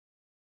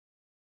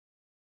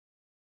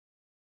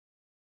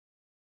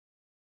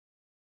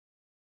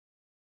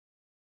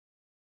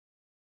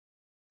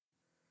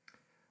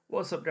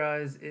What's up,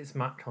 guys? It's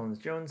Matt Collins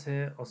Jones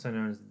here, also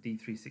known as the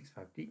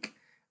D365 Geek,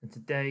 and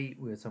today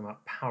we're talking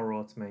about Power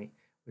Automate.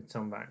 We're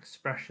talking about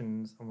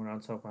expressions, and we're going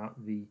to talk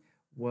about the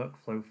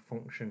workflow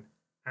function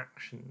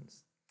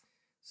actions.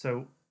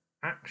 So,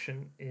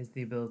 action is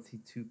the ability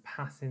to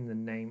pass in the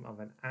name of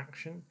an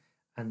action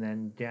and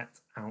then get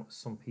out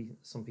some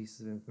pieces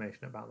of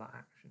information about that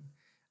action.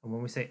 And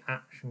when we say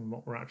action,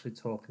 what we're actually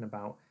talking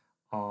about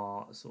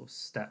are sort of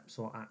steps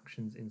or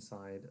actions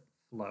inside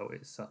Flow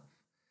itself.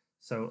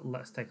 So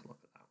let's take a look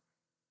at that.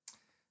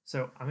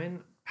 So I'm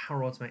in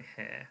Power Automate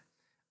here,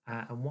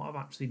 and what I've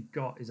actually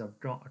got is I've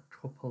got a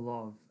couple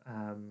of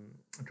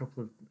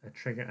a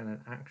trigger and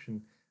an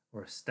action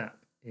or a step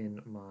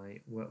in my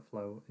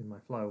workflow in my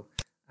flow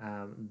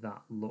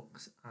that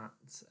looks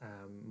at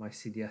my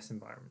CDS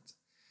environment.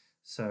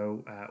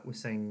 So we're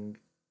saying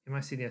in my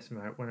CDS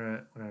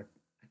environment when an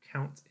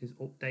account is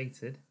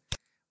updated,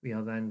 we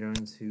are then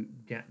going to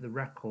get the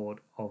record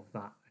of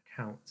that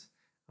account,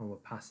 and we're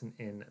passing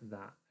in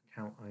that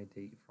account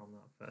ID from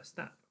that first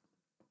step.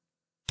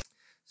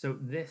 So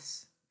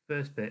this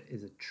first bit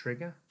is a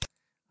trigger,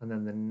 and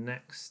then the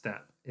next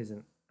step is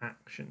an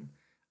action.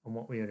 And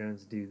what we are going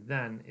to do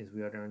then is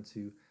we are going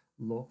to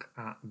look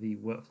at the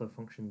workflow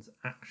functions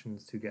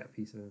actions to get a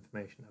piece of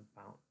information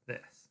about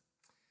this.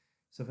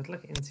 So if I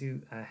click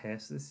into here,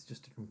 so this is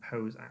just a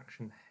compose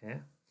action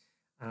here,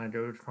 and I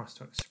go across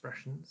to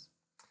expressions,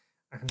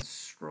 I can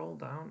scroll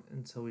down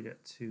until we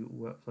get to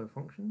workflow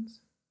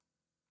functions.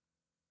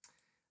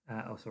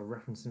 Also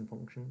referencing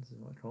functions is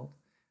what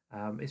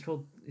it's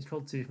called. It's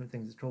called two different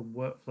things. It's called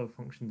workflow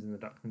functions in the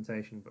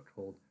documentation, but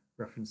called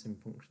referencing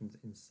functions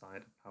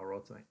inside of Power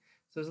Automate.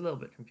 So it's a little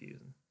bit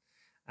confusing.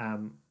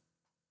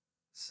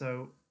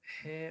 So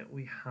here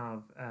we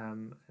have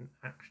an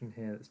action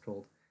here that's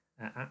called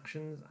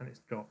actions, and it's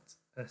got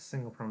a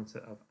single parameter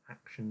of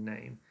action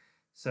name.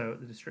 So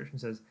the description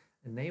says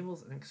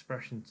enables an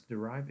expression to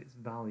derive its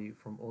value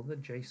from other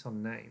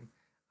JSON name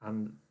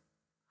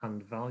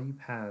and value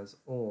pairs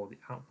or the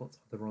output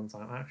of the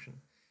runtime action.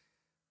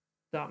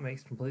 That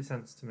makes complete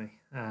sense to me.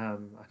 I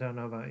don't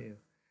know about you.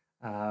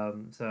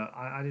 So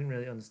I didn't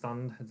really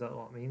understand exactly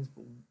what it means,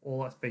 but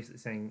all that's basically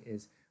saying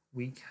is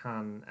we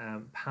can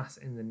pass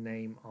in the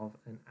name of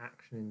an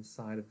action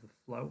inside of the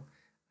flow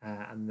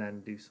and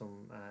then do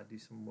some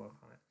work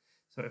on it.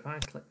 So if I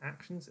click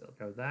actions, it'll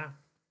go there.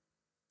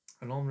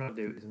 And all I'm going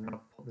to do is I'm going to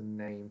put the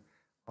name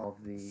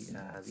of the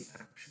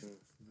action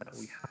that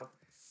we have,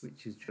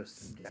 which is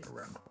just get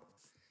record.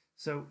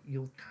 So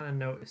you'll kind of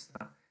notice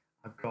that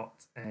I've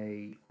got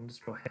a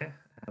underscore here,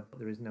 but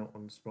there is no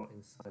underscore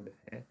inside of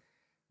here.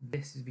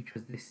 This is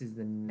because this is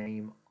the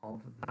name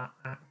of that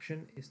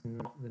action. It's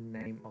not the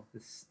name of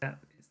the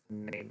step, it's the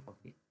name of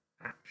the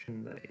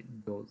action that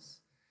it does.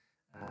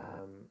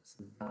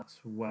 So that's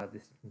where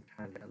this can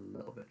kind of get a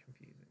little bit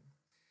confusing.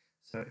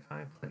 So if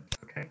I click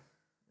OK,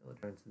 it'll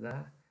go into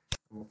there,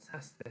 and we'll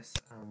test this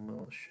and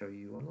we'll show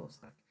you what it looks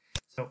like.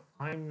 So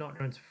I'm not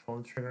going to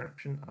perform the trigger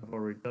action, I've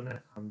already done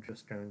it. I'm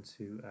just going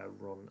to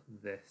run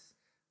this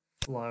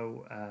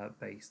flow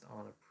based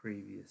on a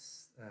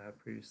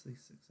previously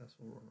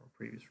successful run or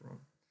previous run.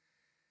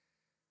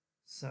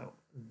 So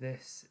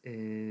this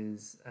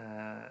is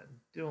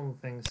doing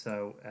things.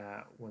 So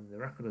when the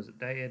record is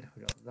updated,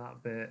 we got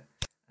that bit.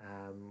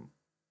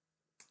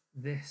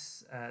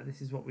 This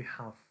is what we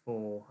have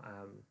for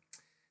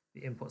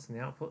the inputs and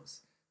the outputs.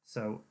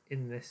 So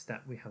in this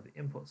step, we have the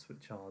inputs,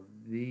 which are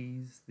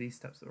these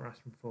steps that we're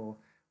asking for.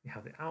 We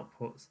have the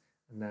outputs,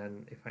 and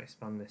then if I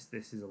expand this,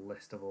 this is a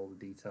list of all the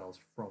details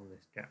from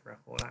this get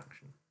record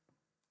action.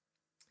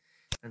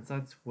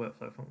 Inside this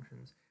workflow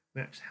functions,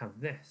 we actually have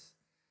this.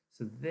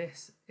 So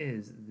this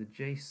is the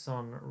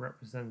JSON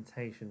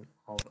representation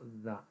of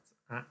that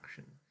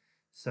action.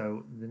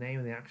 So the name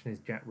of the action is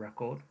get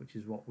record, which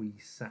is what we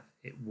set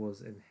it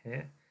was in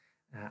here.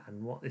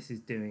 And what this is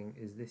doing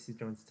is this is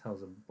going to tell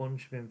us a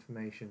bunch of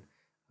information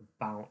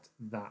about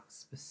that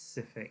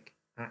specific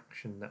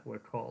action that we're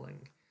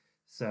calling.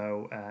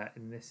 So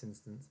in this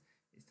instance,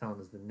 it's telling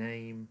us the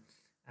name,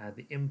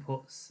 the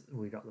inputs.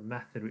 We got the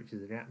method, which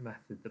is the get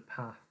method, the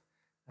path.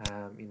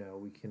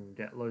 We can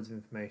get loads of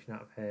information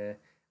out of here.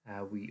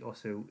 It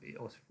also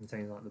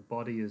contains like the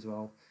body as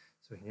well,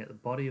 so we can get the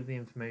body of the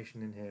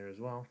information in here as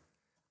well.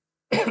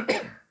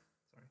 Sorry.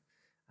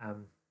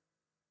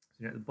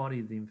 So you get the body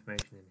of the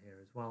information in here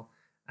as well.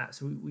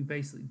 So we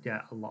basically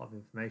get a lot of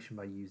information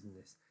by using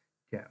this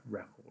get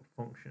record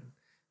function.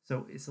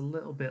 So it's a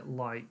little bit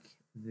like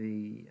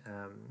the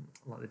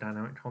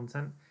dynamic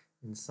content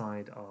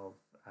inside of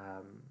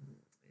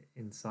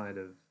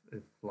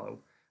Flow,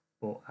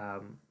 but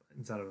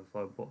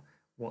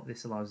what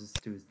this allows us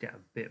to do is get a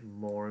bit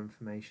more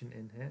information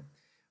in here.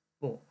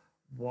 But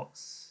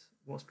what's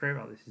great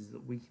about this is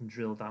that we can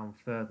drill down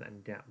further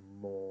and get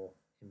more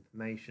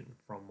information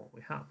from what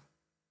we have.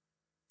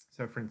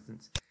 So for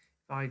instance,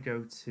 if I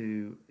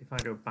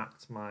go back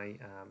to my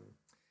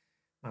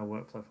my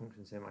workflow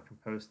functions here, my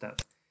compose step,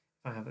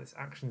 if I have this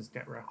actions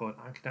get record,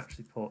 I could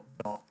actually put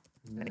dot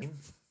name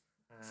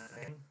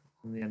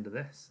on the end of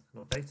this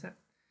and update it.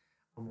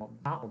 And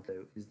what that will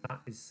do is that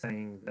is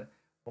saying that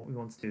what we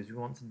want to do is we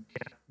want to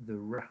get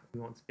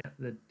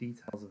the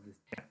details of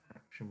this get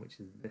action, which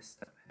is this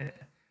step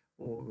here.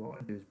 But what we want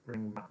to do is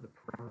bring back the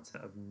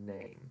parameter of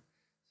name.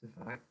 So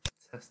if I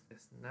test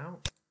this now,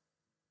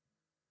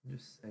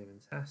 just save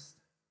and test,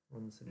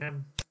 run this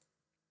again,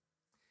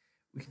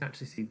 we can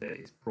actually see that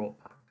it's brought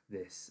back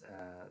this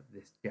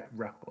this get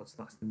record. So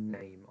that's the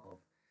name of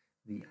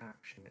the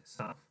action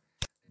itself.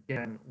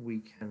 Again, we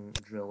can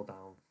drill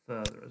down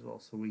further as well.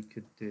 So we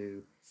could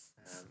do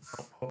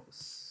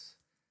outputs,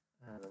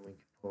 and then we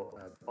could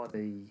put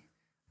body,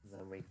 and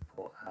then we could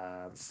put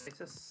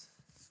status,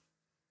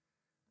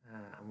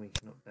 and we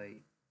can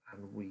update,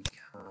 and we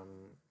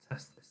can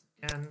test this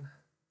again.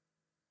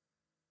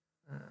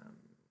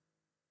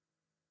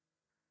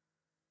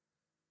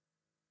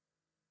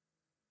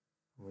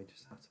 And we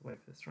just have to wait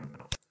for this to run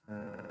out.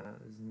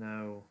 There's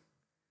no,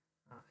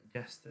 I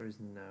guess there is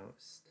no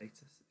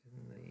status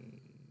in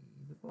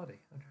the body.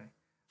 Okay,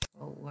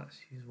 well, let's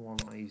use one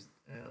I used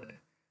earlier.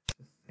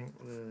 I think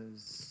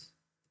was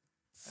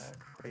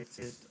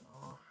created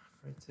on.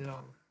 I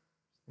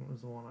think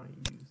was the one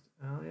I used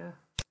earlier.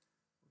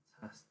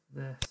 We'll test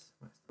this.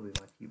 Might still be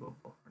my keyboard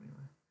buffer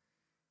anyway.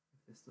 If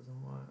this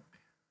doesn't work,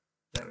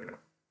 there we go.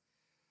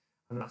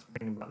 And that's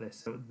bringing back this.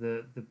 So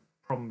the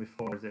problem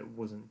before is it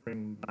wasn't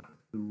bringing back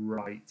the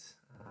right.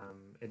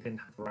 It didn't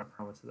have the right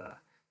parameter there.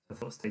 So I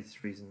thought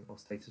status reason or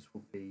status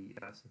would be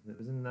something that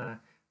was in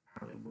there.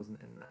 Apparently it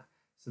wasn't in there.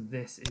 So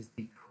this is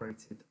the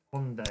created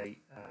on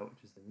date,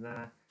 which is in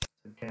there.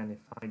 So again,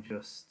 if I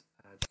just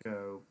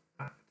go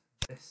back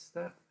to this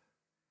step,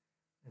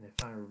 and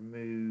if I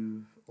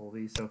remove all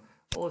these, so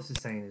all this is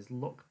saying is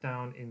look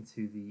down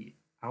into the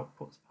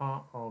outputs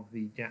part of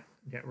the get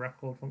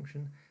record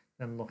function,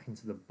 then look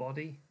into the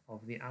body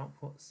of the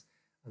outputs,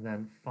 and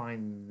then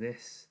find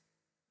this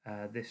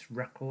this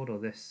record or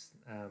this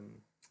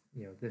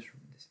this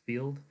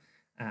field,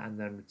 and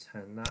then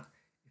return that.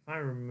 If I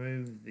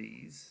remove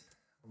these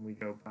and we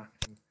go back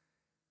and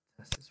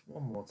test this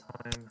one more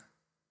time,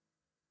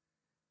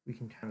 we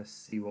can kind of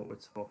see what we're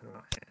talking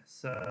about here.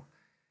 So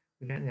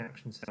we're getting the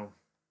action. So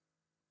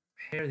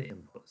here are the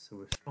inputs. So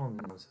we're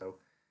scrolling down. So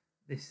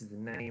this is the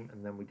name,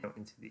 and then we go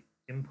into the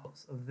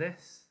inputs of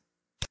this,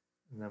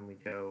 and then we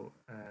go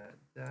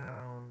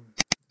down,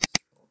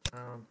 scroll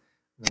down,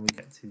 and then we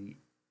get to the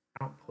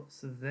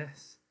outputs of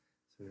this.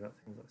 So we've got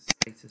things like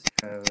status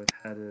code,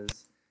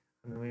 headers,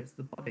 and then we get to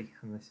the body,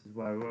 and this is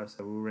where we were.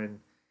 So we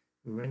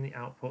were in the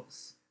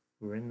outputs,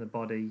 we were in the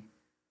body,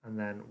 and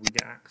then we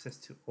get access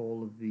to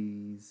all of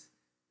these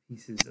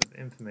pieces of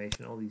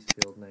information, all these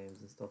field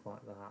names and stuff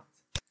like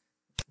that.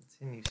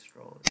 Continue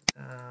scrolling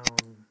down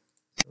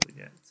so we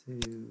get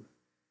to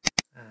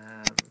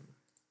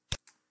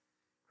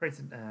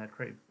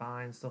created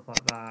by and stuff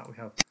like that. We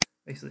have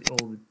basically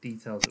all the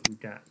details that we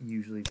get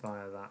usually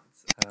via that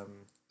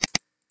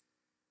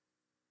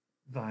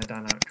via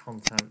dynamic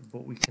content,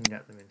 but we can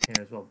get them in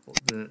here as well. But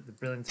the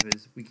brilliance of it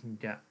is we can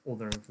get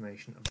other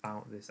information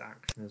about this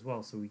action as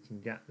well. So we can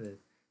get the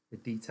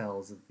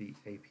details of the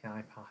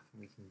API path, and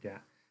we can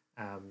get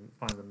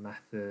find the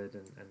method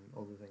and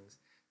other things.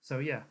 So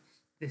yeah,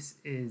 this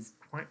is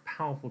quite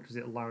powerful because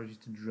it allows you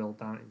to drill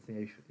down into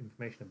the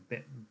information a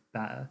bit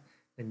better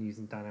than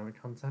using dynamic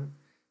content.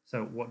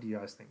 So what do you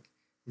guys think?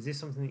 Is this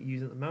something that you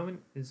use at the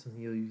moment? Is this something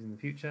you'll use in the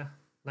future?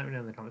 Let me know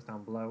in the comments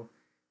down below.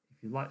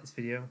 If you like this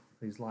video,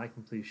 please like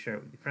and please share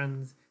it with your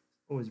friends.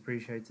 It's always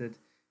appreciated.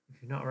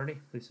 If you're not already,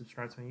 please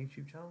subscribe to my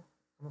YouTube channel,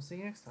 and I'll see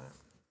you next time.